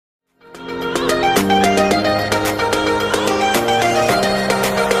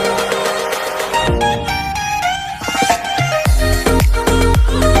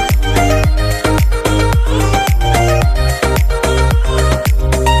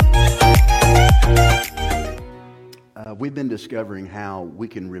we've been discovering how we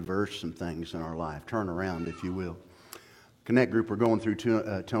can reverse some things in our life, turn around, if you will. Connect Group, we're going through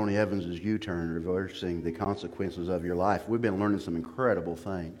Tony Evans' U-turn, reversing the consequences of your life. We've been learning some incredible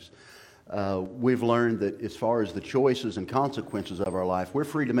things. We've learned that as far as the choices and consequences of our life, we're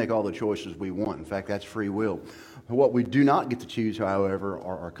free to make all the choices we want. In fact, that's free will. What we do not get to choose, however,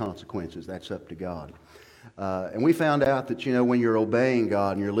 are our consequences. That's up to God. And we found out that, when you're obeying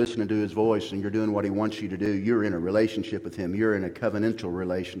God and you're listening to His voice and you're doing what He wants you to do, you're in a relationship with Him. You're in a covenantal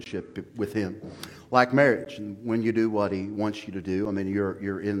relationship with Him, like marriage. And when you do what He wants you to do,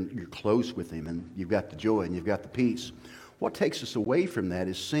 you're close with Him, and you've got the joy and you've got the peace. What takes us away from that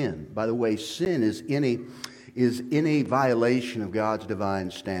is sin. By the way, sin is any violation of God's divine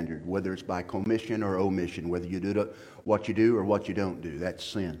standard, whether it's by commission or omission, whether you do what you do or what you don't do. That's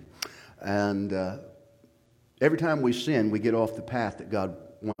sin. And every time we sin, we get off the path that God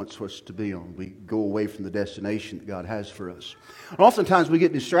wants us to be on. We go away from the destination that God has for us. And oftentimes we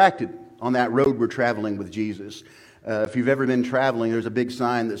get distracted on that road we're traveling with Jesus. If you've ever been traveling, there's a big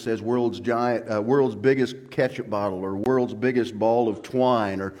sign that says world's biggest ketchup bottle, or world's biggest ball of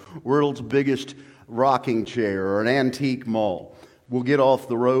twine, or world's biggest rocking chair, or an antique mall. We'll get off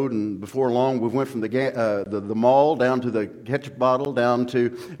the road, and before long, we went from the mall down to the ketchup bottle,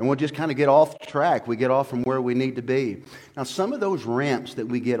 and we'll just kind of get off track. We get off from where we need to be. Now, some of those ramps that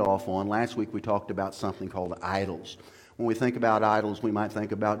we get off on, last week we talked about something called idols. When we think about idols, we might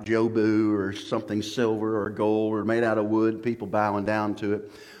think about Jobu or something silver or gold or made out of wood, people bowing down to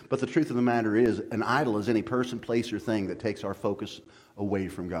it. But the truth of the matter is, an idol is any person, place, or thing that takes our focus away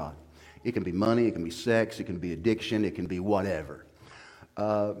from God. It can be money, it can be sex, it can be addiction, it can be whatever.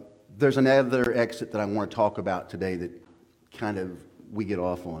 There's another exit that I want to talk about today that kind of we get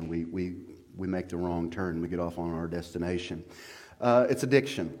off on. We make the wrong turn. We get off on our destination. It's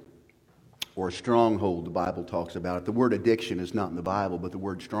addiction, or a stronghold. The Bible talks about it. The word addiction is not in the Bible, but the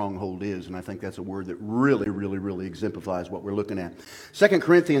word stronghold is, and I think that's a word that really exemplifies what we're looking at. 2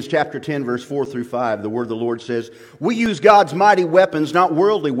 Corinthians chapter 10, verse 4 through 5, the word of the Lord says, "We use God's mighty weapons, not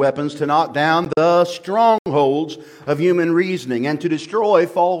worldly weapons, to knock down the strongholds of human reasoning and to destroy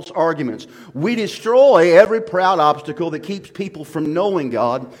false arguments. We destroy every proud obstacle that keeps people from knowing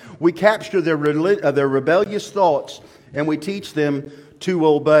God. We capture their rebellious thoughts, and we teach them to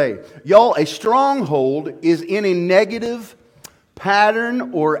obey." Y'all, a stronghold is any negative pattern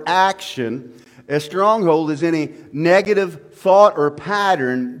or action. A stronghold is any negative thought or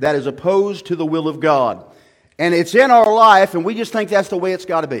pattern that is opposed to the will of God. And it's in our life, and we just think that's the way it's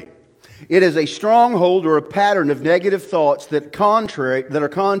got to be. It is a stronghold or a pattern of negative thoughts that are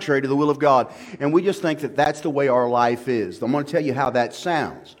contrary to the will of God. And we just think that that's the way our life is. I'm going to tell you how that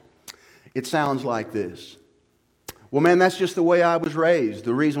sounds. It sounds like this. Well, man, that's just the way I was raised.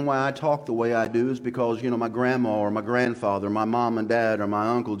 The reason why I talk the way I do is because, my grandma or my grandfather, my mom and dad, or my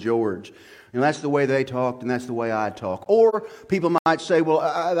Uncle George, that's the way they talked, and that's the way I talk. Or people might say, well,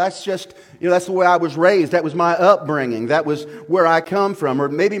 that's just, that's the way I was raised. That was my upbringing. That was where I come from. Or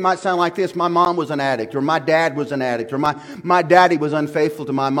maybe it might sound like this: my mom was an addict, or my dad was an addict, or my daddy was unfaithful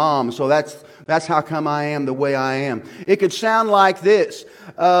to my mom, so that's how come I am the way I am. It could sound like this: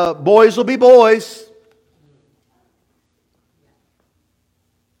 boys will be boys.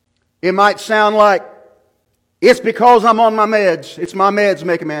 It might sound like, it's because I'm on my meds. It's my meds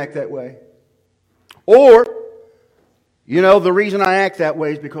making me act that way. Or, the reason I act that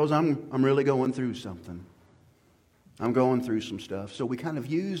way is because I'm really going through something. I'm going through some stuff. So we kind of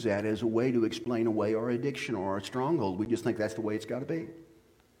use that as a way to explain away our addiction or our stronghold. We just think that's the way it's got to be.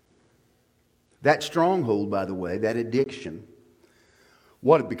 That stronghold, by the way, that addiction,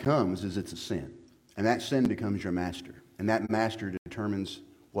 what it becomes is it's a sin. And that sin becomes your master. And that master determines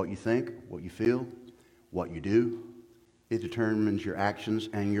what you think, what you feel, what you do. It determines your actions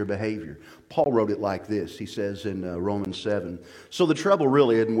and your behavior. Paul wrote it like this. He says in Romans 7, "So the trouble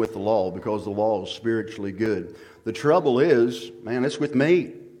really isn't with the law, because the law is spiritually good. The trouble is, man, it's with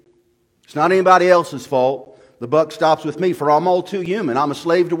me. It's not anybody else's fault. The buck stops with me, for I'm all too human. I'm a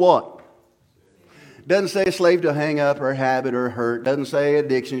slave to what? Doesn't say a slave to hang up or habit or hurt. Doesn't say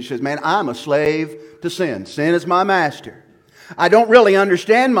addiction. It says, man, I'm a slave to sin. Sin is my master. I don't really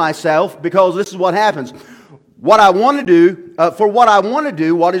understand myself, because this is what happens. What I want to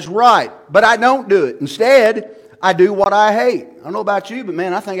do, what is right, but I don't do it. Instead, I do what I hate. I don't know about you, but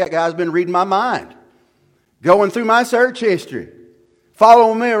man, I think that guy's been reading my mind. Going through my search history.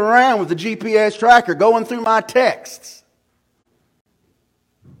 Following me around with the GPS tracker, going through my texts.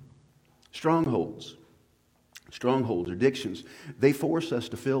 Strongholds, addictions, they force us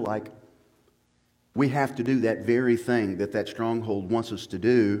to feel like we have to do that very thing that stronghold wants us to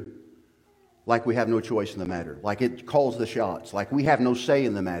do, like we have no choice in the matter, like it calls the shots, like we have no say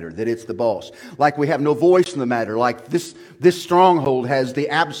in the matter, that it's the boss, like we have no voice in the matter, like this stronghold has the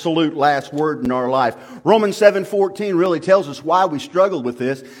absolute last word in our life. Romans 7:14 really tells us why we struggle with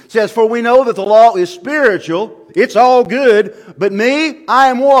this. It says, "For we know that the law is spiritual, it's all good, but me, I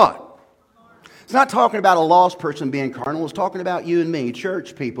am what?" It's not talking about a lost person being carnal, it's talking about you and me,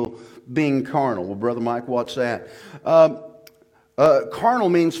 church people, being carnal. Well, Brother Mike, what's that? Carnal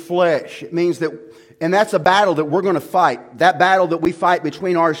means flesh. It means that, and that's a battle that we're going to fight. That battle that we fight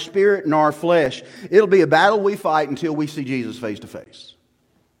between our spirit and our flesh. It'll be a battle we fight until we see Jesus face to face.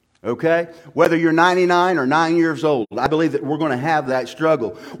 Okay? Whether you're 99 or 9 years old, I believe that we're going to have that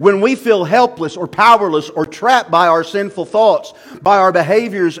struggle. When we feel helpless or powerless or trapped by our sinful thoughts, by our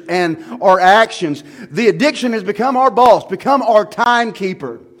behaviors and our actions, the addiction has become our boss, become our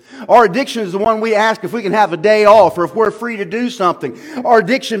timekeeper. Our addiction is the one we ask if we can have a day off or if we're free to do something. Our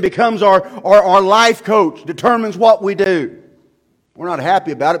addiction becomes our life coach, determines what we do. We're not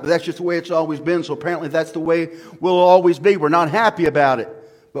happy about it, but that's just the way it's always been. So apparently that's the way we'll always be. We're not happy about it.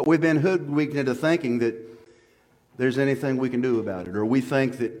 But we've been hoodwinked into thinking that there's anything we can do about it. Or we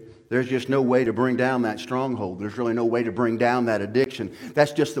think that there's just no way to bring down that stronghold. There's really no way to bring down that addiction.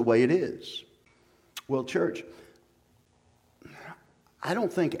 That's just the way it is. Well, church, I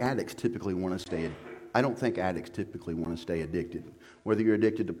don't think addicts typically want to stay addicted. Whether you're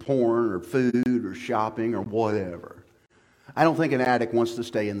addicted to porn or food or shopping or whatever. I don't think an addict wants to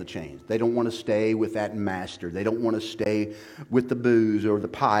stay in the chains. They don't want to stay with that master. They don't want to stay with the booze or the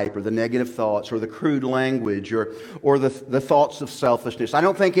pipe or the negative thoughts or the crude language or the thoughts of selfishness. I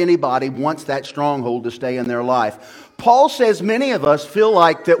don't think anybody wants that stronghold to stay in their life. Paul says many of us feel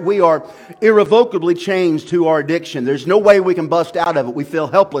like that we are irrevocably chained to our addiction. There's no way we can bust out of it. We feel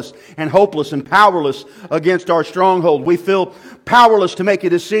helpless and hopeless and powerless against our stronghold. We feel powerless to make a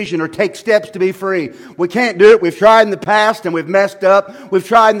decision or take steps to be free. We can't do it. We've tried in the past and we've messed up. We've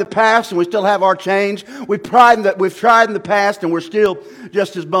tried in the past and we still have our change. We've tried in the past and we're still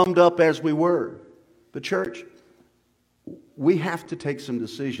just as bummed up as we were. But church, we have to take some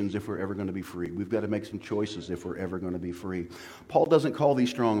decisions if we're ever going to be free. We've got to make some choices if we're ever going to be free. Paul doesn't call these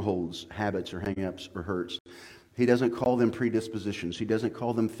strongholds habits or hang-ups or hurts. He doesn't call them predispositions. He doesn't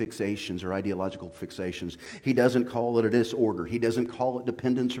call them fixations or ideological fixations. He doesn't call it a disorder. He doesn't call it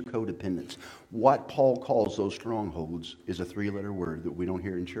dependence or codependence. What Paul calls those strongholds is a three-letter word that we don't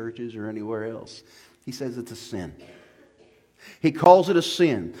hear in churches or anywhere else. He says it's a sin. He calls it a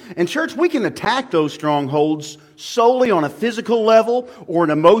sin. And church, we can attack those strongholds solely on a physical level or an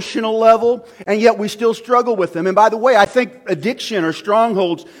emotional level, and yet we still struggle with them. And by the way, I think addiction or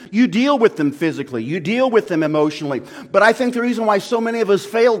strongholds, you deal with them physically, you deal with them emotionally. But I think the reason why so many of us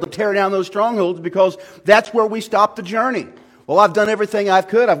fail to tear down those strongholds is because that's where we stop the journey. Well, I've done everything I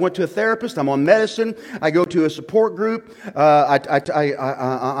could. I've went to a therapist. I'm on medicine. I go to a support group.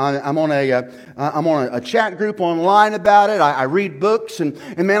 I'm on a chat group online about it. I read books, and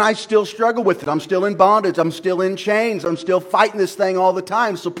man, I still struggle with it. I'm still in bondage. I'm still in chains. I'm still fighting this thing all the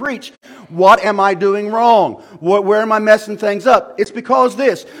time. So preach. What am I doing wrong? Where am I messing things up? It's because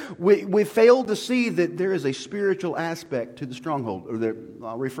we failed to see that there is a spiritual aspect to the stronghold.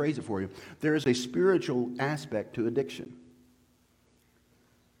 I'll rephrase it for you. There is a spiritual aspect to addiction.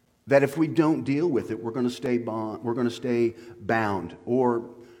 That if we don't deal with it, we're going to stay bound, or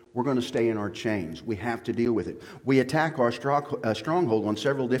we're going to stay in our chains. We have to deal with it. We attack our stronghold on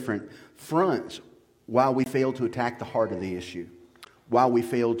several different fronts while we fail to attack the heart of the issue, while we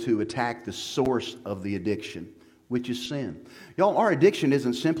fail to attack the source of the addiction, which is sin. Y'all, our addiction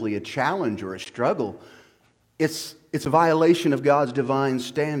isn't simply a challenge or a struggle. It's a violation of God's divine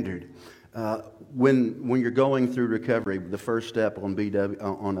standard. When you're going through recovery, the first step on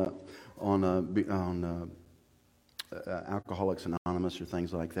Alcoholics Anonymous or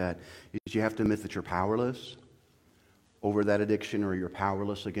things like that is you have to admit that you're powerless over that addiction or you're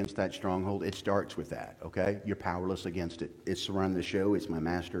powerless against that stronghold. It starts with that, okay? You're powerless against it. It's running the show. It's my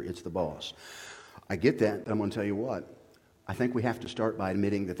master. It's the boss. I get that, but I'm going to tell you what. I think we have to start by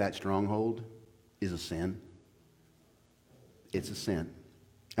admitting that that stronghold is a sin. It's a sin.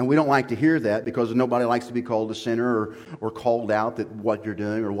 And we don't like to hear that because nobody likes to be called a sinner or called out that what you're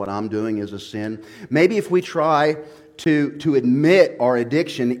doing or what I'm doing is a sin. Maybe if we try to admit our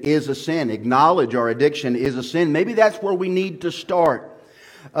addiction is a sin, acknowledge our addiction is a sin, maybe that's where we need to start.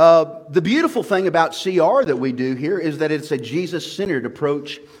 The beautiful thing about CR that we do here is that it's a Jesus-centered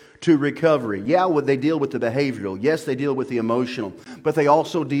approach to recovery. Yeah, they deal with the behavioral. Yes, they deal with the emotional. But they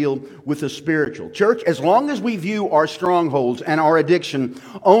also deal with the spiritual. Church, as long as we view our strongholds and our addiction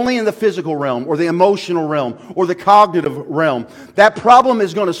only in the physical realm or the emotional realm or the cognitive realm, that problem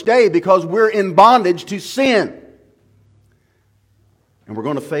is going to stay because we're in bondage to sin. And we're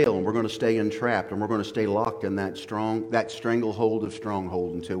going to fail, and we're going to stay entrapped, and we're going to stay locked in that stranglehold of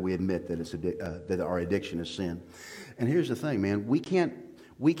stronghold until we admit that that our addiction is sin. And here's the thing, man: we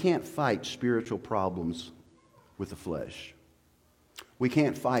can't fight spiritual problems with the flesh. We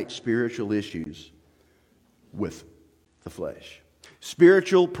can't fight spiritual issues with the flesh.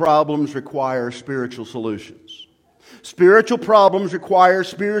 Spiritual problems require spiritual solutions. Spiritual problems require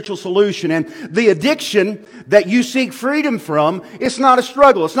spiritual solution. And the addiction that you seek freedom from, it's not a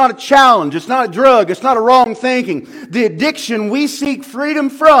struggle. It's not a challenge. It's not a drug. It's not a wrong thinking. The addiction we seek freedom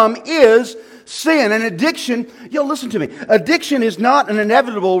from is sin. And addiction, listen to me. Addiction is not an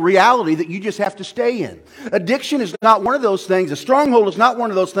inevitable reality that you just have to stay in. Addiction is not one of those things. A stronghold is not one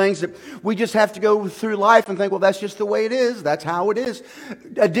of those things that we just have to go through life and think, well, that's just the way it is. That's how it is.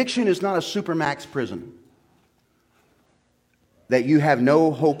 Addiction is not a supermax prison that you have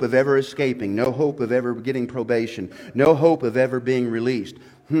no hope of ever escaping, no hope of ever getting probation, no hope of ever being released.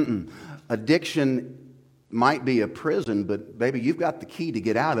 Addiction might be a prison, but baby, you've got the key to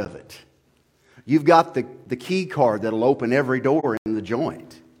get out of it. You've got the key card that'll open every door in the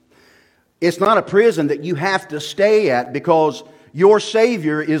joint. It's not a prison that you have to stay at because your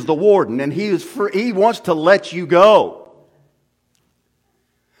Savior is the warden and He wants to let you go.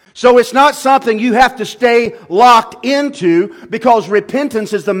 So it's not something you have to stay locked into because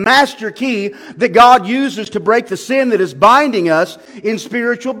repentance is the master key that God uses to break the sin that is binding us in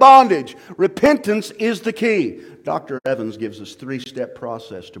spiritual bondage. Repentance is the key. Dr. Evans gives us a 3-step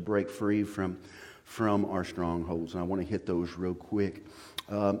process to break free from our strongholds. And I want to hit those real quick.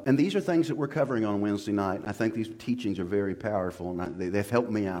 And these are things that we're covering on Wednesday night. I think these teachings are very powerful, and they've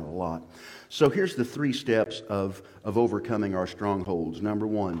helped me out a lot. So here's the 3 steps of overcoming our strongholds. Number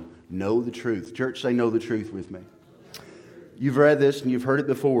 1, know the truth. Church, say know the truth with me. You've read this and you've heard it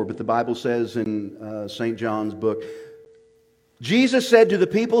before, but the Bible says in St. John's book, Jesus said to the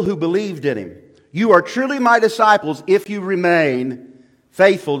people who believed in Him, "You are truly my disciples if you remain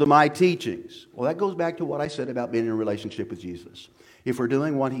faithful to my teachings." Well, that goes back to what I said about being in a relationship with Jesus. If we're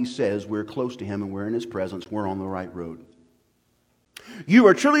doing what He says, we're close to Him and we're in His presence, we're on the right road. You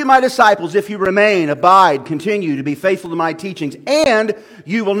are truly my disciples if you remain, abide, continue to be faithful to my teachings, and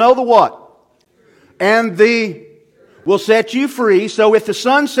you will know the what? And the will set you free. So if the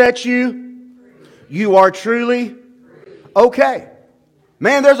Son sets you, you are truly okay.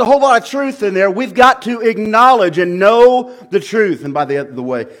 Man, there's a whole lot of truth in there. We've got to acknowledge and know the truth. And by the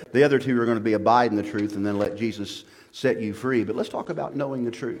way, the other 2 are going to be abide in the truth and then let Jesus set you free. But let's talk about knowing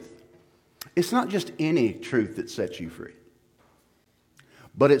the truth. It's not just any truth that sets you free,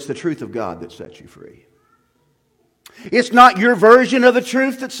 but it's the truth of God that sets you free. It's not your version of the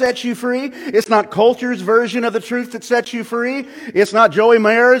truth that sets you free. It's not culture's version of the truth that sets you free. It's not Joey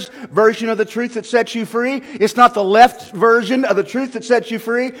Mayer's version of the truth that sets you free. It's not the left's version of the truth that sets you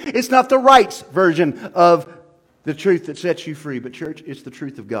free. It's not the right's version of the truth that sets you free. But church, it's the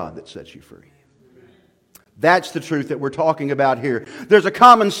truth of God that sets you free. That's the truth that we're talking about here. There's a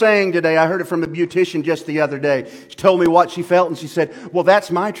common saying today. I heard it from a beautician just the other day. She told me what she felt and she said, "Well,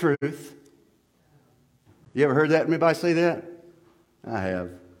 that's my truth." You ever heard that? Anybody say that? I have.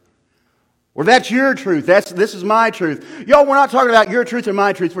 Or that's your truth. This is my truth. Y'all, we're not talking about your truth or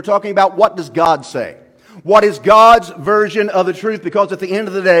my truth. We're talking about what does God say. What is God's version of the truth? Because at the end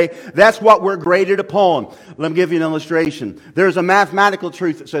of the day, that's what we're graded upon. Let me give you an illustration. There's a mathematical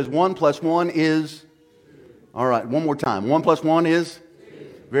truth that says 1 + 1 is... All right, one more time. 1 + 1 is?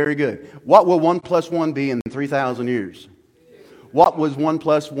 Very good. What will 1 + 1 be in 3,000 years? What was 1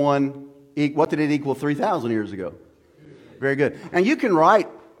 + 1... What did it equal 3,000 years ago? Very good. And you can write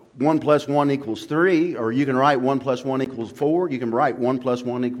 1 + 1 = 3, or you can write 1 + 1 = 4. You can write 1 +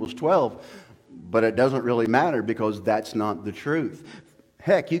 1 = 12. But it doesn't really matter because that's not the truth.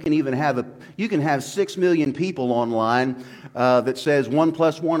 Heck, you can even have 6 million people online that says 1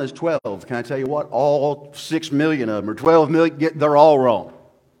 + 1 is 12. Can I tell you what? All 6 million of them, or 12 million, they're all wrong.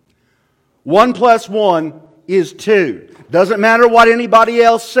 1 + 1 is 2. Doesn't matter what anybody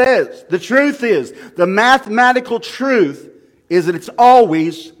else says. The truth is, the mathematical truth is that it's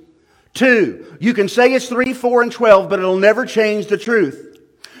always 2. You can say it's 3, 4, and 12, but it'll never change the truth.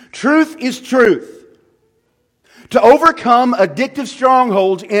 Truth is truth. To overcome addictive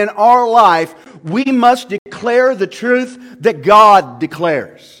strongholds in our life, we must declare the truth that God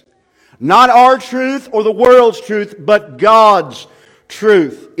declares. Not our truth or the world's truth, but God's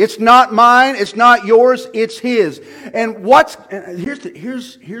truth. It's not mine, it's not yours, it's His. And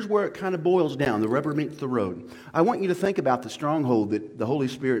here's where it kind of boils down. The rubber meets the road. I want you to think about the stronghold that the Holy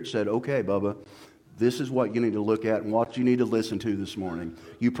Spirit said, okay, Bubba, this is what you need to look at and what you need to listen to this morning.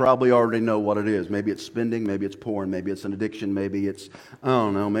 You probably already know what it is. Maybe it's spending, maybe it's porn, maybe it's an addiction, maybe it's, I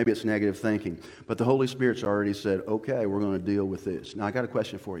don't know, maybe it's negative thinking. But the Holy Spirit's already said, okay, we're going to deal with this. Now, I got a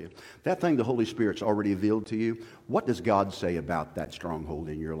question for you. That thing the Holy Spirit's already revealed to you, what does God say about that stronghold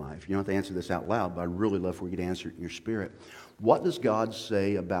in your life? You don't have to answer this out loud, but I'd really love for you to answer it in your spirit. What does God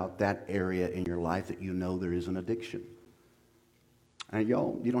say about that area in your life that you know there is an addiction? And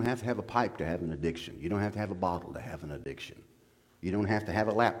y'all, you don't have to have a pipe to have an addiction. You don't have to have a bottle to have an addiction. You don't have to have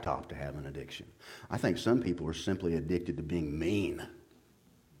a laptop to have an addiction. I think some people are simply addicted to being mean,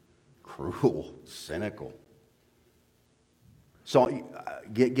 cruel, cynical. So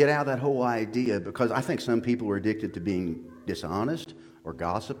get out of that whole idea, because I think some people are addicted to being dishonest or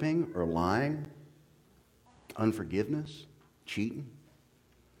gossiping or lying, unforgiveness, cheating.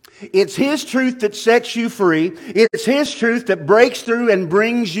 It's His truth that sets you free. It's His truth that breaks through and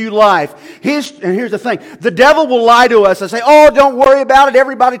brings you life. And here's the thing. The devil will lie to us and say, oh, don't worry about it.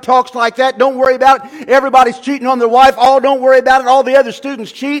 Everybody talks like that. Don't worry about it. Everybody's cheating on their wife. Oh, don't worry about it. All the other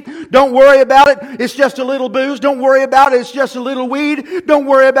students cheat. Don't worry about it. It's just a little booze. Don't worry about it. It's just a little weed. Don't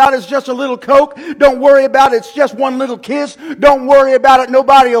worry about it. It's just a little coke. Don't worry about it. It's just one little kiss. Don't worry about it.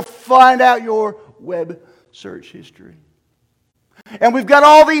 Nobody will find out your web search history. And we've got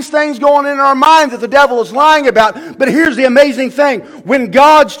all these things going in our mind that the devil is lying about. But here's the amazing thing. When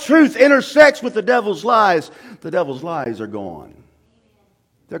God's truth intersects with the devil's lies are gone.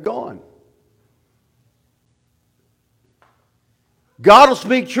 They're gone. God will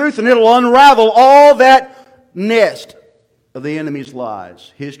speak truth and it'll unravel all that nest of the enemy's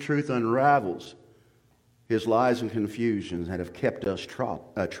lies. His truth unravels his lies and confusions that have kept us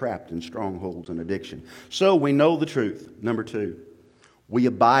trapped in strongholds and addiction. So we know the truth. Number 2. We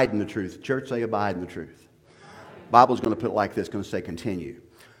abide in the truth. Church, say abide in the truth. The Bible's going to put it like this. It's going to say continue.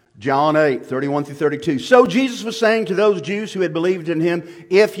 John 8, 31 through 32. So Jesus was saying to those Jews who had believed in Him,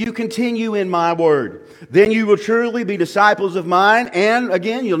 if you continue in my word, then you will truly be disciples of mine. And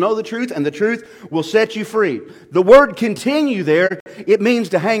again, you'll know the truth, and the truth will set you free. The word continue there, it means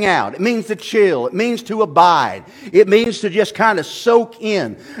to hang out. It means to chill. It means to abide. It means to just kind of soak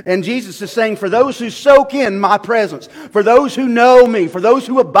in. And Jesus is saying, for those who soak in my presence, for those who know me, for those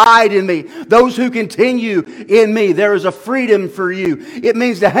who abide in me, those who continue in me, there is a freedom for you. It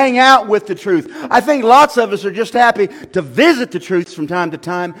means to hang out with the truth. I think lots of us are just happy to visit the truth from time to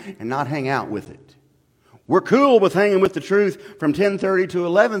time and not hang out with it. We're cool with hanging with the truth from 10:30 to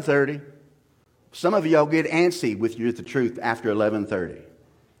 11:30. Some of y'all get antsy with the truth after 11:30.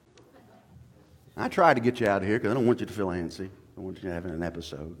 I try to get you out of here because I don't want you to feel antsy. I don't want you having an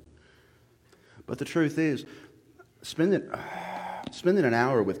episode. But the truth is, spending an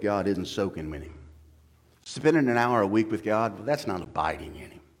hour with God isn't soaking in Him. Spending an hour a week with God, that's not abiding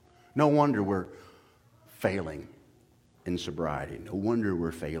in Him. No wonder we're failing in sobriety. No wonder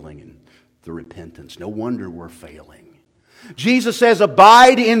we're failing in the repentance. No wonder we're failing. Jesus says,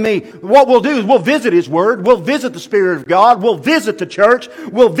 abide in me. What we'll do is we'll visit His Word. We'll visit the Spirit of God. We'll visit the church.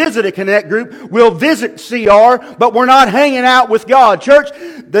 We'll visit a Connect group. We'll visit CR. But we're not hanging out with God. Church,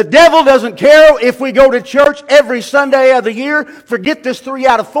 the devil doesn't care if we go to church every Sunday of the year. Forget this 3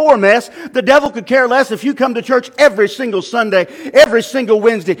 out of 4 mess. The devil could care less if you come to church every single Sunday, every single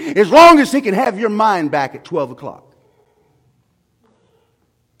Wednesday, as long as he can have your mind back at 12 o'clock.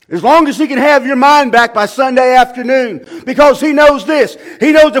 As long as he can have your mind back by Sunday afternoon. Because he knows this.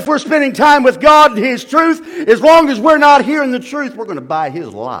 He knows if we're spending time with God and His truth, as long as we're not hearing the truth, we're going to buy His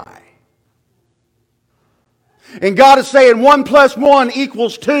lie. And God is saying 1 + 1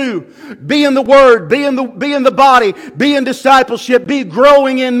 = 2. Be in the Word. Be in the body. Be in discipleship. Be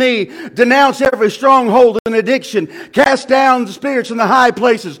growing in me. Denounce every stronghold and addiction. Cast down the spirits in the high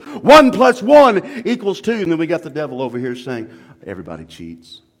places. 1 + 1 = 2. And then we got the devil over here saying, everybody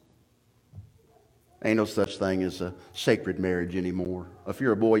cheats. Ain't no such thing as a sacred marriage anymore. If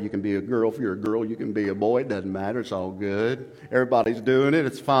you're a boy, you can be a girl. If you're a girl, you can be a boy. It doesn't matter. It's all good. Everybody's doing it.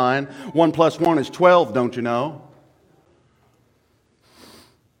 It's fine. 1 + 1 is 12, don't you know?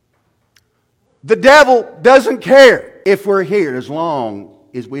 The devil doesn't care if we're here as long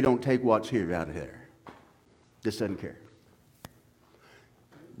as we don't take what's here out of there. Just doesn't care.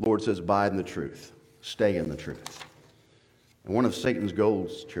 The Lord says, abide in the truth. Stay in the truth. And one of Satan's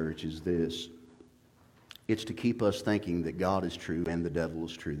goals, church, is this. It's to keep us thinking that God is true and the devil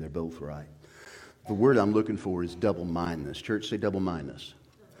is true. They're both right. The word I'm looking for is double-mindedness. Church, say double-mindedness.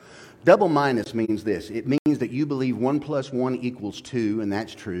 Double-mindedness means this. It means that you believe 1 plus 1 equals 2, and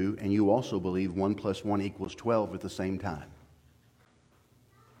that's true, and you also believe 1 plus 1 equals 12 at the same time.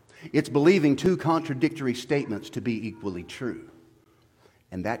 It's believing two contradictory statements to be equally true,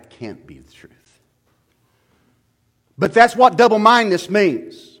 and that can't be the truth. But that's what double-mindedness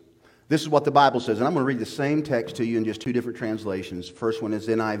means. This is what the Bible says, and I'm going to read the same text to you in just two different translations. First one is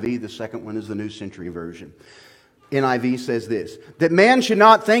NIV, the second one is the New Century Version. NIV says this, that man should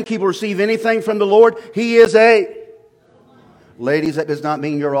not think he will receive anything from the Lord. He is a... Ladies, that does not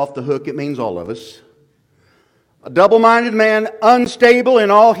mean you're off the hook. It means all of us. A double-minded man, unstable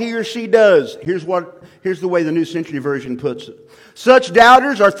in all he or she does. Here's the way the New Century Version puts it. Such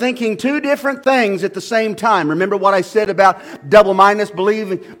doubters are thinking two different things at the same time. Remember what I said about double-mindedness,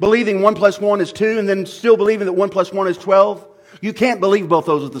 believing 1 plus 1 is 2, and then still believing that 1 plus 1 is 12? You can't believe both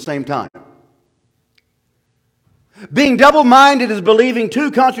those at the same time. Being double-minded is believing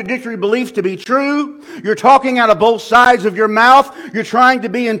two contradictory beliefs to be true. You're talking out of both sides of your mouth. You're trying to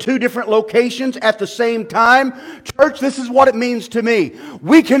be in two different locations at the same time. Church, this is what it means to me.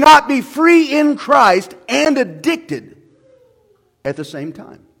 We cannot be free in Christ and addicted at the same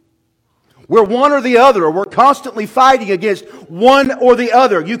time. We're one or the other, or we're constantly fighting against one or the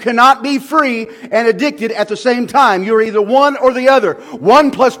other. You cannot be free and addicted at the same time. You're either one or the other.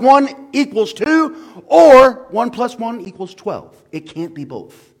 1 plus 1 equals 2, or 1 plus 1 equals 12. It can't be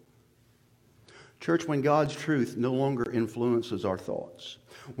both. Church, when God's truth no longer influences our thoughts,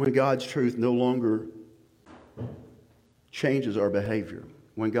 when God's truth no longer changes our behavior,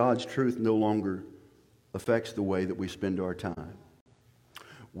 when God's truth no longer affects the way that we spend our time,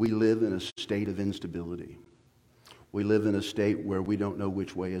 we live in a state of instability. We live in a state where we don't know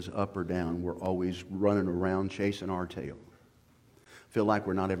which way is up or down. We're always running around chasing our tail. Feel like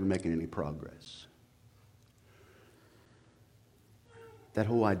we're not ever making any progress. That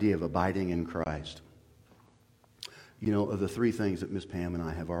whole idea of abiding in Christ. You know, of the three things that Miss Pam and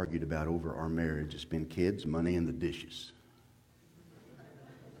I have argued about over our marriage, it's been kids, money, and the dishes.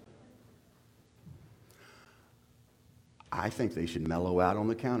 I think they should mellow out on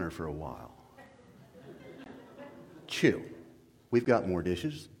the counter for a while. Chill. We've got more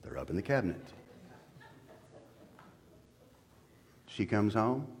dishes. They're up in the cabinet. She comes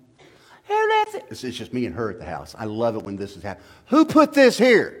home. Who left it? It's just me and her at the house. I love it when this is happening. Who put this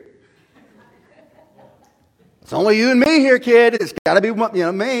here? It's only you and me here, kid. It's got to be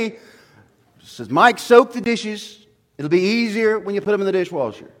me. She says, Mike, soak the dishes. It'll be easier when you put them in the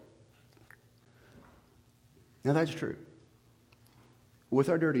dishwasher. Now that's true. With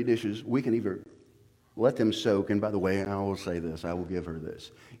our dirty dishes, we can either let them soak, and by the way, I will say this, I will give her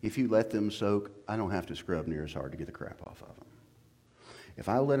this. If you let them soak, I don't have to scrub near as hard to get the crap off of them. If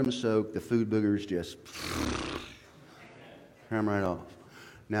I let them soak, the food boogers just come right off.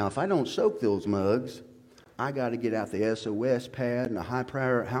 Now, if I don't soak those mugs, I got to get out the SOS pad and a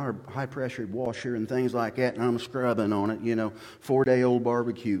high-pressure washer and things like that, and I'm scrubbing on it. You know, 4-day-old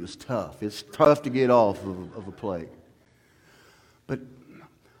barbecue is tough. It's tough to get off of a plate. But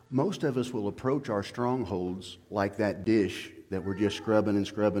most of us will approach our strongholds like that dish that we're just scrubbing and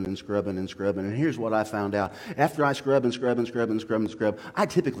scrubbing and scrubbing and scrubbing. And here's what I found out. After I scrub and scrub and scrub and scrub and scrub, I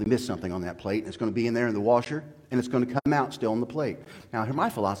typically miss something on that plate, and it's going to be in there in the washer, and it's going to come out still on the plate. Now, my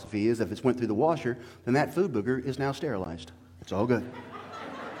philosophy is if it's went through the washer, then that food booger is now sterilized. It's all good.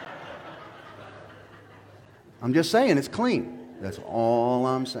 I'm just saying it's clean. That's all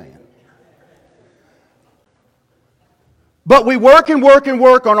I'm saying. But we work and work and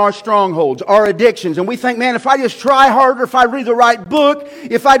work on our strongholds, our addictions, and we think, man, if I just try harder, if I read the right book,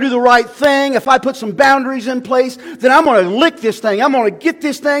 if I do the right thing, if I put some boundaries in place, then I'm going to lick this thing. I'm going to get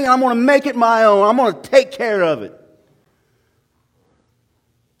this thing, and I'm going to make it my own. I'm going to take care of it.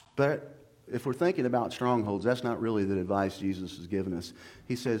 But if we're thinking about strongholds, that's not really the advice Jesus has given us.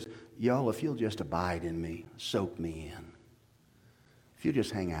 He says, y'all, if you'll just abide in me, soak me in, if you'll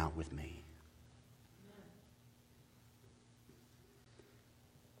just hang out with me,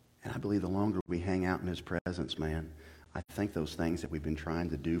 and I believe the longer we hang out in His presence, man, I think those things that we've been trying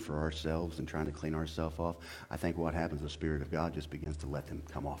to do for ourselves and trying to clean ourselves off, I think what happens, the Spirit of God just begins to let them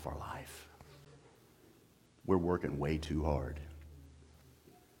come off our life. We're working way too hard.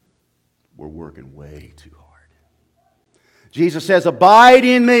 We're working way too hard. Jesus says, abide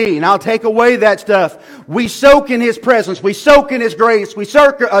in me, and I'll take away that stuff. We soak in His presence. We soak in His grace. We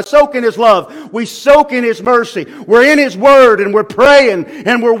soak in His love. We soak in His mercy. We're in His Word, and we're praying,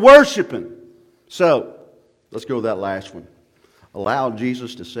 and we're worshiping. So, let's go to that last one. Allow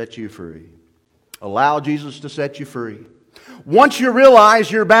Jesus to set you free. Allow Jesus to set you free. Once you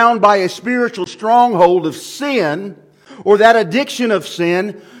realize you're bound by a spiritual stronghold of sin, or that addiction of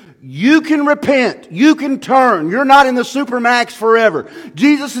sin, You can repent. You can turn. You're not in the supermax forever.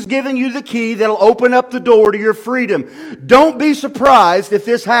 Jesus is giving you the key that'll open up the door to your freedom. Don't be surprised if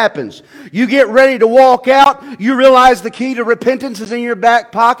this happens. You get ready to walk out. You realize the key to repentance is in your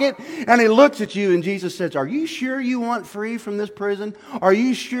back pocket. And He looks at you and Jesus says, are you sure you want free from this prison? Are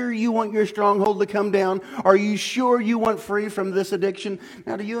you sure you want your stronghold to come down? Are you sure you want free from this addiction?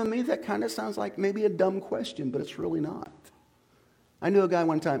 Now to you and me, that kind of sounds like maybe a dumb question, but it's really not. I knew a guy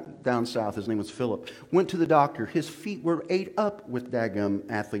one time down south, his name was Philip, went to the doctor. His feet were ate up with daggum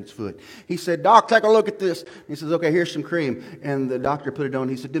athlete's foot. He said, Doc, take a look at this. He says, okay, here's some cream. And the doctor put it on.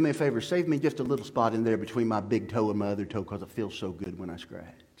 He said, do me a favor, save me just a little spot in there between my big toe and my other toe because it feels so good when I scratch.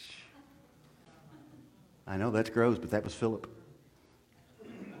 I know that's gross, but that was Philip.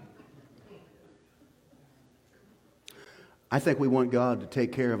 I think we want God to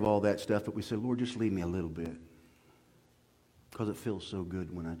take care of all that stuff, but we say, Lord, just leave me a little bit. Because it feels so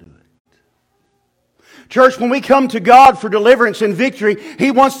good when I do it. Church, when we come to God for deliverance and victory,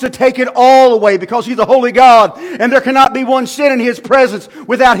 He wants to take it all away because He's a holy God. And there cannot be one sin in His presence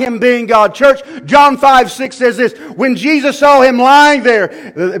without Him being God. Church, John 5:6 says this. When Jesus saw Him lying there,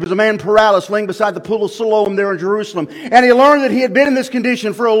 it was a man paralyzed laying beside the pool of Siloam there in Jerusalem. And he learned that he had been in this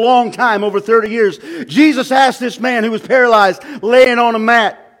condition for a long time, over 30 years. Jesus asked this man who was paralyzed, laying on a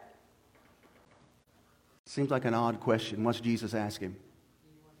mat. Seems like an odd question. What's Jesus asking?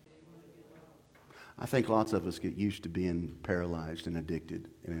 I think lots of us get used to being paralyzed and addicted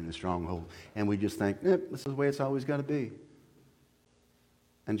and in a stronghold. And we just think, this is the way it's always got to be.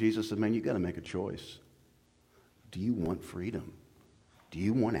 And Jesus said, man, you've got to make a choice. Do you want freedom? Do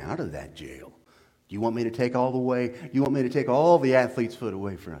you want out of that jail? Do you want me to take all the way? You want me to take all the athlete's foot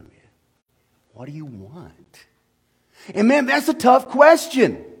away from you? What do you want? And man, that's a tough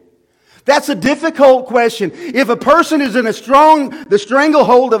question. That's a difficult question. If a person is in the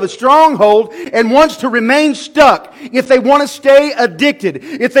stranglehold of a stronghold and wants to remain stuck, if they want to stay addicted,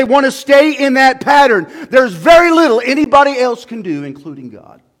 if they want to stay in that pattern, there's very little anybody else can do, including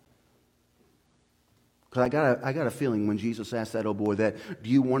God. Because I got a feeling when Jesus asked that old boy that, do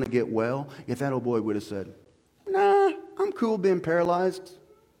you want to get well? If that old boy would have said, nah, I'm cool being paralyzed.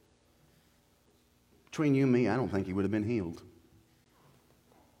 Between you and me, I don't think he would have been healed.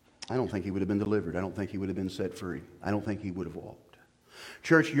 I don't think he would have been delivered. I don't think he would have been set free. I don't think he would have walked.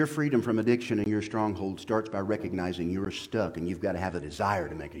 Church, your freedom from addiction and your stronghold starts by recognizing you're stuck and you've got to have a desire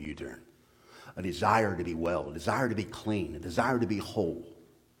to make a U-turn. A desire to be well, a desire to be clean, a desire to be whole.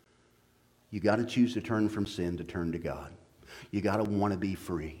 You got to choose to turn from sin to turn to God. You got to want to be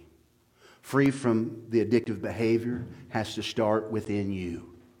free. Free from the addictive behavior has to start within you.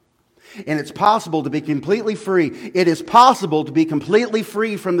 And it's possible to be completely free. It is possible to be completely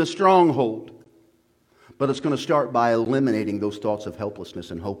free from the stronghold. But it's going to start by eliminating those thoughts of helplessness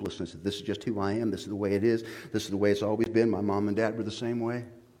and hopelessness. This is just who I am. This is the way it is. This is the way it's always been. My mom and dad were the same way.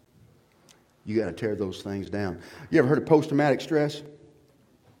 You got to tear those things down. You ever heard of post-traumatic stress?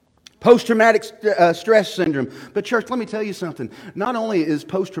 Post-traumatic stress syndrome. But church, let me tell you something. Not only is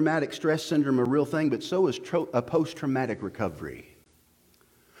post-traumatic stress syndrome a real thing, but so is a post-traumatic recovery.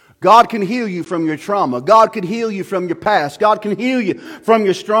 God can heal you from your trauma. God can heal you from your past. God can heal you from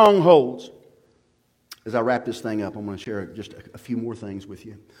your strongholds. As I wrap this thing up, I'm going to share just a few more things with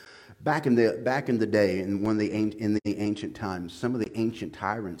you. Back in the day, in the ancient times, some of the ancient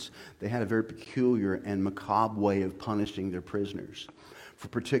tyrants, they had a very peculiar and macabre way of punishing their prisoners. For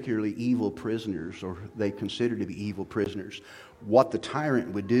particularly evil prisoners, or they considered to be evil prisoners, what the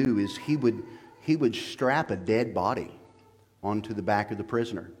tyrant would do is he would strap a dead body onto the back of the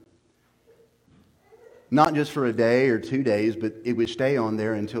prisoner. Not just for a day or 2 days, but it would stay on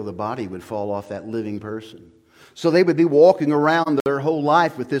there until the body would fall off that living person. So they would be walking around their whole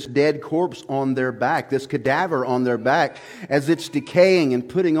life with this dead corpse on their back, this cadaver on their back, as it's decaying and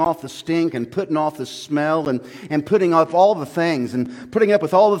putting off the stink and putting off the smell and putting off all the things and putting up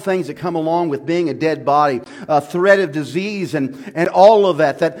with all the things that come along with being a dead body, a threat of disease and all of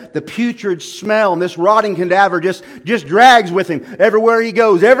that the putrid smell, and this rotting cadaver just drags with him everywhere he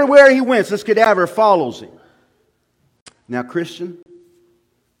goes. Everywhere he went, this cadaver follows him. Now, Christian,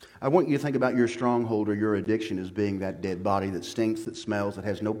 I want you to think about your stronghold or your addiction as being that dead body that stinks, that smells, that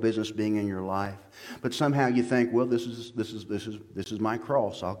has no business being in your life. But somehow you think, well, this is my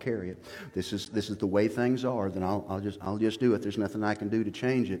cross. I'll carry it. This is the way things are. Then I'll just do it. There's nothing I can do to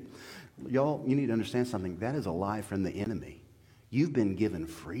change it. Y'all, you need to understand something. That is a lie from the enemy. You've been given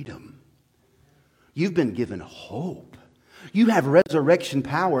freedom. You've been given hope. You have resurrection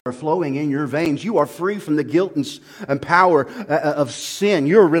power flowing in your veins. You are free from the guilt and power of sin.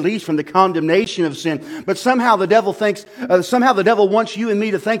 You're released from the condemnation of sin. But somehow the devil wants you and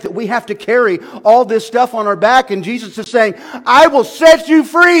me to think that we have to carry all this stuff on our back. And Jesus is saying, I will set you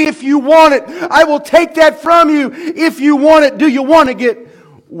free if you want it. I will take that from you if you want it. Do you want to get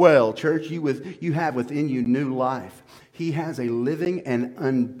well, church? You have within you new life. He has a living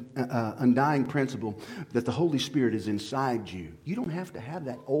and undying principle that the Holy Spirit is inside you. You don't have to have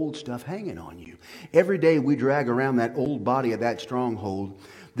that old stuff hanging on you. Every day we drag around that old body of that stronghold,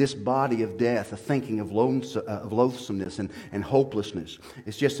 this body of death, a thinking of loathsomeness and hopelessness.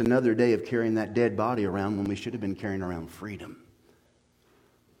 It's just another day of carrying that dead body around when we should have been carrying around freedom.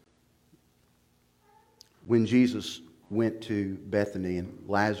 When Jesus went to Bethany and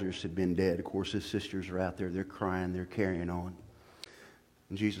Lazarus had been dead. Of course, his sisters are out there. They're crying. They're carrying on.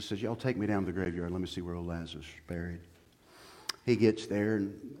 And Jesus says, y'all take me down to the graveyard. Let me see where old Lazarus is buried. He gets there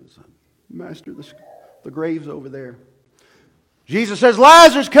and says, Master, the grave's over there. Jesus says,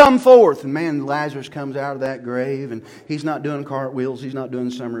 Lazarus, come forth. And man, Lazarus comes out of that grave, and he's not doing cartwheels. He's not doing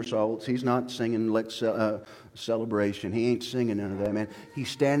somersaults. He's not singing celebration. He ain't singing none of that, man. He's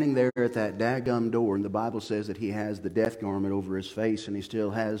standing there at that daggum door, and the Bible says that he has the death garment over his face, and he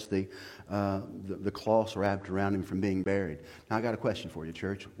still has the cloths wrapped around him from being buried. Now, I got a question for you,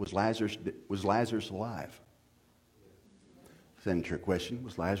 church. Was Lazarus alive? Then, trick question,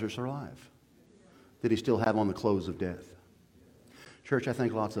 was Lazarus alive? Did he still have on the clothes of death? Church, I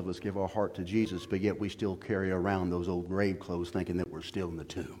think lots of us give our heart to Jesus, but yet we still carry around those old grave clothes thinking that we're still in the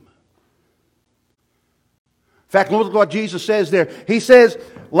tomb. In fact, look at what Jesus says there. He says,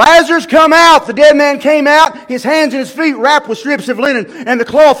 Lazarus, come out. The dead man came out, his hands and his feet wrapped with strips of linen, and the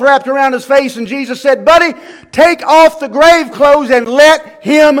cloth wrapped around his face. And Jesus said, buddy, take off the grave clothes and let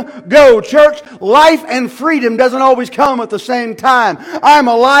him go. Church, life and freedom doesn't always come at the same time. I'm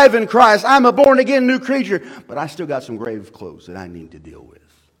alive in Christ. I'm a born-again new creature. But I still got some grave clothes that I need to deal with.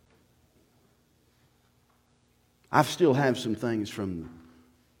 I still have some things from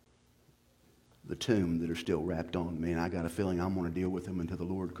the tomb that are still wrapped on me, and I got a feeling I'm going to deal with them until the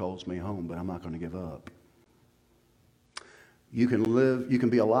Lord calls me home, but I'm not going to give up. You can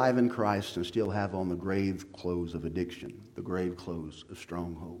be alive in Christ and still have on the grave clothes of addiction, the grave clothes of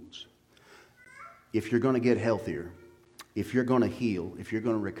strongholds. If you're going to get healthier, if you're going to heal, if you're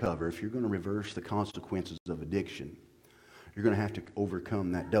going to recover, if you're going to reverse the consequences of addiction, you're going to have to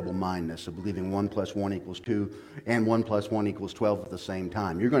overcome that double-mindedness of believing 1 + 1 = 2 and 1 + 1 = 12 at the same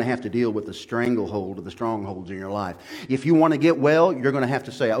time. You're going to have to deal with the stranglehold of the strongholds in your life. If you want to get well, you're going to have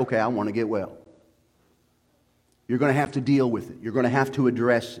to say, okay, I want to get well. You're going to have to deal with it. You're going to have to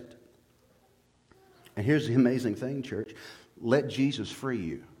address it. And here's the amazing thing, church. Let Jesus free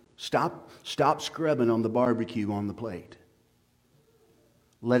you. Stop scrubbing on the barbecue on the plate.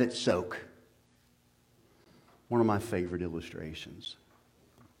 Let it soak. One of my favorite illustrations.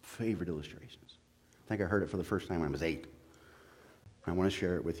 I think I heard it for the first time when I was 8. I want to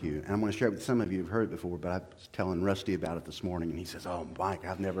share it with you. And I'm going to share it with some of you who've heard it before, but I was telling Rusty about it this morning, and he says, oh, Mike,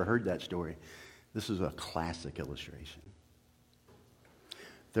 I've never heard that story. This is a classic illustration.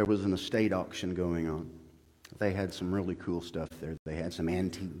 There was an estate auction going on. They had some really cool stuff there. They had some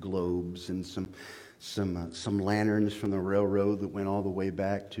antique globes and some lanterns from the railroad that went all the way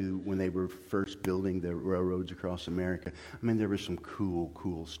back to when they were first building the railroads across America. I mean, there was some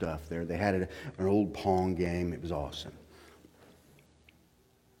cool stuff there. They had an old Pong game. It was awesome.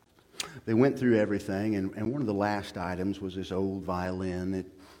 They went through everything, and one of the last items was this old violin.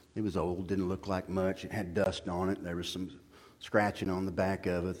 It was old, didn't look like much. It had dust on it. There was some scratching on the back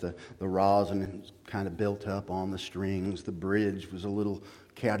of it. The rosin was kind of built up on the strings. The bridge was a little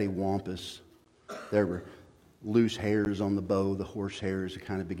cattywampus. There were loose hairs on the bow, the horse hairs that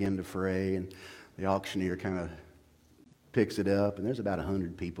kind of began to fray, and the auctioneer kind of picks it up, and there's about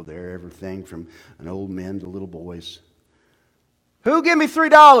 100 people there, everything from an old men to little boys. Who give me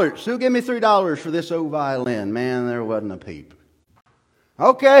 $3? Who give me $3 for this old violin? Man, there wasn't a peep.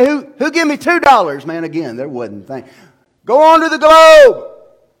 Okay, who give me $2? Man, again, there wasn't a thing. Go on to the globe.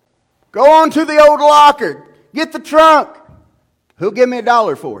 Go on to the old locker. Get the trunk. Who'll give me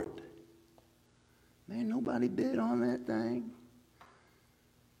 $1 for it? Man, nobody bid on that thing.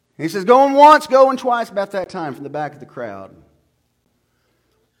 He says, going once, going twice. About that time, from the back of the crowd,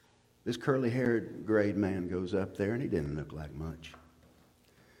 this curly-haired grayed man goes up there, and he didn't look like much.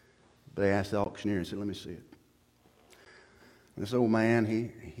 But they asked the auctioneer and said, let me see it. And this old man,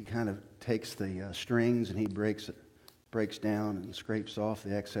 he kind of takes the strings and he breaks down and scrapes off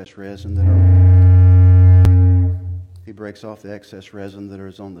the excess resin that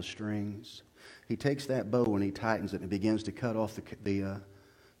is on the strings. He takes that bow and he tightens it and begins to cut off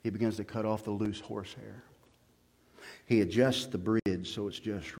he begins to cut off the loose horsehair. He adjusts the bridge so it's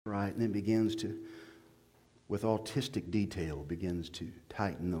just right, and then begins to, with artistic detail, begins to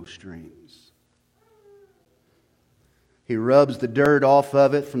tighten those strings. He rubs the dirt off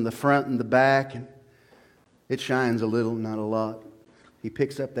of it from the front and the back, and it shines a little, not a lot. He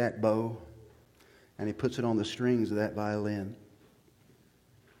picks up that bow and he puts it on the strings of that violin,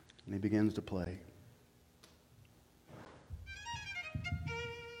 and he begins to play.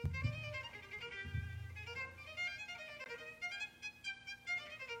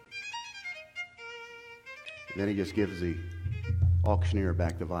 Then he just gives the auctioneer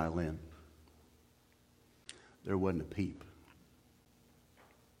back the violin. There wasn't a peep.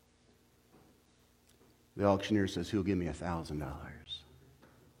 The auctioneer says, "Who'll give me $1,000?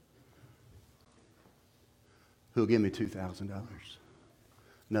 Who'll give me $2,000?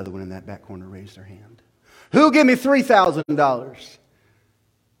 Another one in that back corner raised their hand. "Who'll give me $3,000?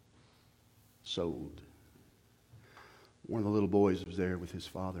 Sold. One of the little boys was there with his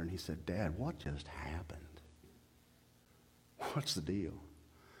father, and he said, "Dad, what just happened? What's the deal?"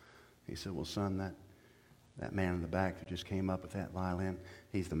 He said, "Well, son, that man in the back that just came up with that violin,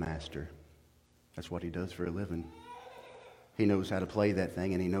 he's the master. That's what he does for a living. He knows how to play that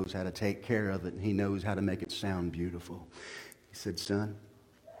thing, and he knows how to take care of it, and he knows how to make it sound beautiful." He said, "Son,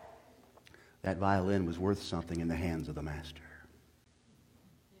 that violin was worth something in the hands of the master."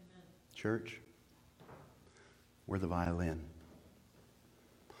 Amen. Church, we're the violin.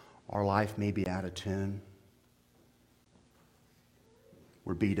 Our life may be out of tune.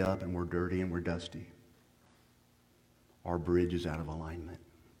 We're beat up and we're dirty and we're dusty. Our bridge is out of alignment.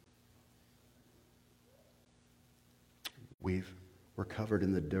 We're covered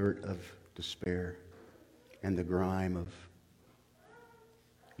in the dirt of despair and the grime of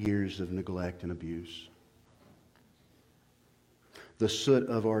years of neglect and abuse. The soot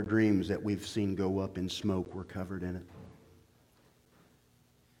of our dreams that we've seen go up in smoke, we're covered in it.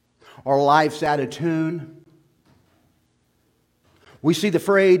 Our life's out of tune. We see the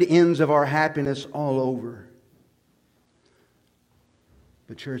frayed ends of our happiness all over.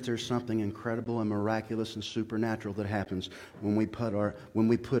 But church, there's something incredible and miraculous and supernatural that happens when we put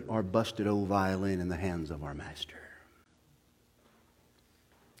our busted old violin in the hands of our master.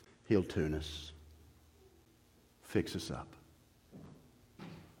 He'll tune us, fix us up,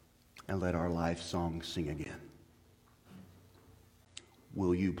 and let our life song sing again.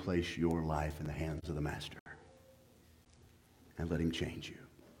 Will you place your life in the hands of the master and let him change you?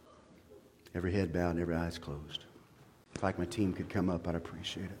 Every head bowed and every eyes closed. If like my team could come up, I'd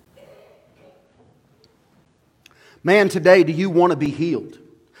appreciate it. Man, today, do you want to be healed?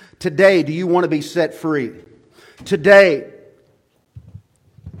 Today, do you want to be set free? Today,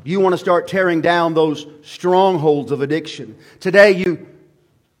 do you want to start tearing down those strongholds of addiction? Today,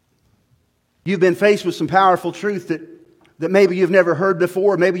 you've been faced with some powerful truth that maybe you've never heard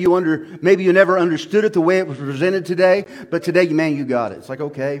before. Maybe you never understood it the way it was presented today. But today, man, you got it. It's like,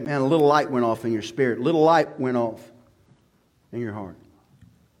 okay, man, a little light went off in your spirit. A little light went off in your heart.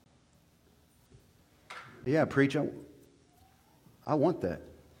 Yeah, preach, I want that.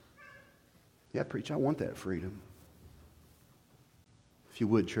 Yeah, preach, I want that freedom. If you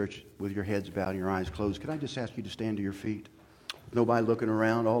would, church, with your heads bowed and your eyes closed, could I just ask you to stand to your feet? Nobody looking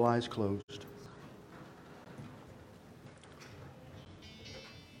around, all eyes closed.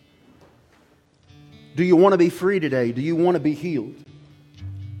 Do you want to be free today? Do you want to be healed?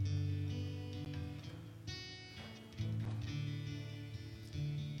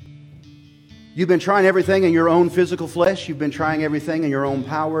 You've been trying everything in your own physical flesh. You've been trying everything in your own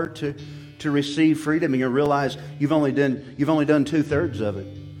power to receive freedom, and you realize you've only done 2/3 of it.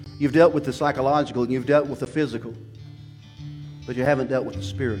 You've dealt with the psychological and you've dealt with the physical, but you haven't dealt with the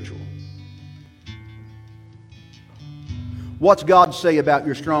spiritual. What's God say about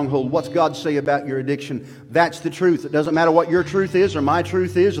your stronghold? What's God say about your addiction? That's the truth. It doesn't matter what your truth is or my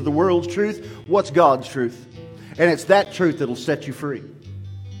truth is or the world's truth. What's God's truth? And it's that truth that'll set you free.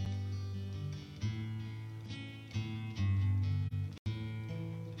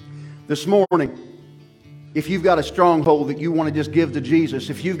 This morning, if you've got a stronghold that you want to just give to Jesus,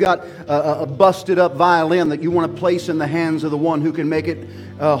 if you've got a busted up violin that you want to place in the hands of the one who can make it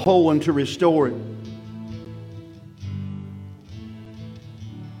whole and to restore it,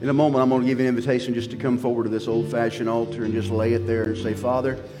 in a moment I'm going to give you an invitation just to come forward to this old-fashioned altar and just lay it there and say,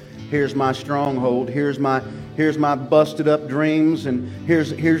 Father, here's my stronghold, here's my busted up dreams, and here's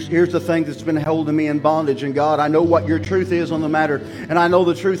the thing that's been holding me in bondage. And God, I know what your truth is on the matter, and I know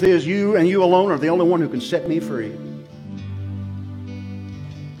the truth is you and you alone are the only one who can set me free.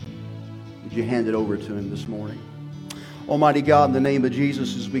 Would you hand it over to Him this morning? Almighty God, in the name of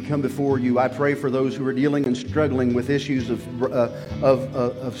Jesus, as we come before You, I pray for those who are dealing and struggling with issues of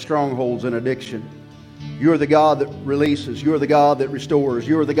strongholds and addiction. You are the God that releases. You are the God that restores.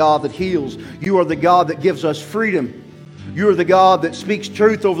 You are the God that heals. You are the God that gives us freedom. You are the God that speaks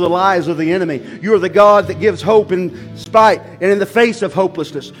truth over the lies of the enemy. You are the God that gives hope in spite and in the face of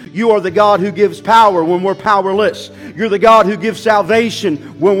hopelessness. You are the God who gives power when we're powerless. You're the God who gives salvation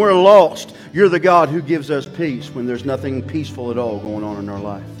when we're lost. You're the God who gives us peace when there's nothing peaceful at all going on in our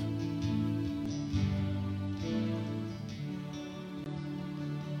life.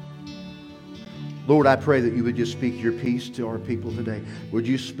 Lord, I pray that You would just speak Your peace to our people today. Would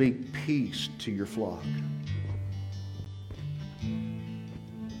You speak peace to Your flock?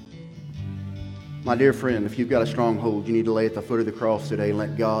 My dear friend, if you've got a stronghold, you need to lay at the foot of the cross today and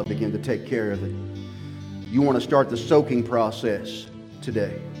let God begin to take care of it. You want to start the soaking process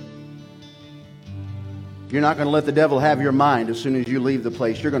today. You're not going to let the devil have your mind as soon as you leave the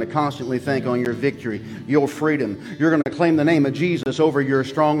place. You're going to constantly think on your victory, your freedom. You're going to claim the name of Jesus over your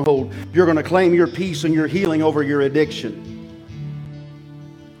stronghold. You're going to claim your peace and your healing over your addiction.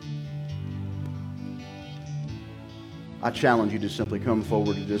 I challenge you to simply come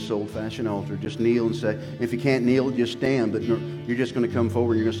forward to this old-fashioned altar. Just kneel and say, if you can't kneel, just stand. But you're just going to come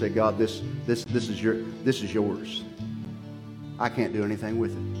forward and you're going to say, God, this is yours. I can't do anything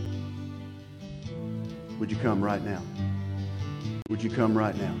with it. Would you come right now? Would you come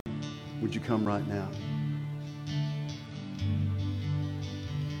right now? Would you come right now?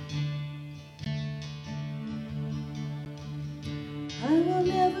 I will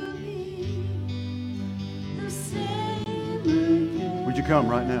never be the same again. Would you come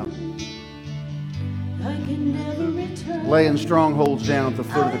right now? I can never return. Laying strongholds down at the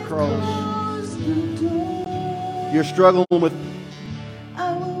foot of the cross. You're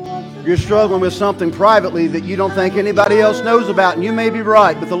struggling with something privately that you don't think anybody else knows about, and you may be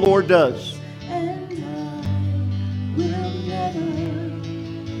right, but the Lord does.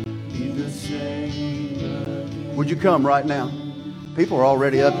 Would you come right now? People are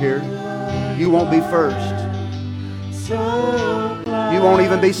already up here. You won't be first. You won't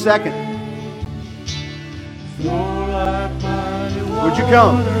even be second. Would you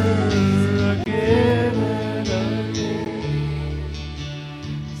come?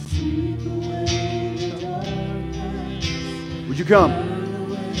 Would you come?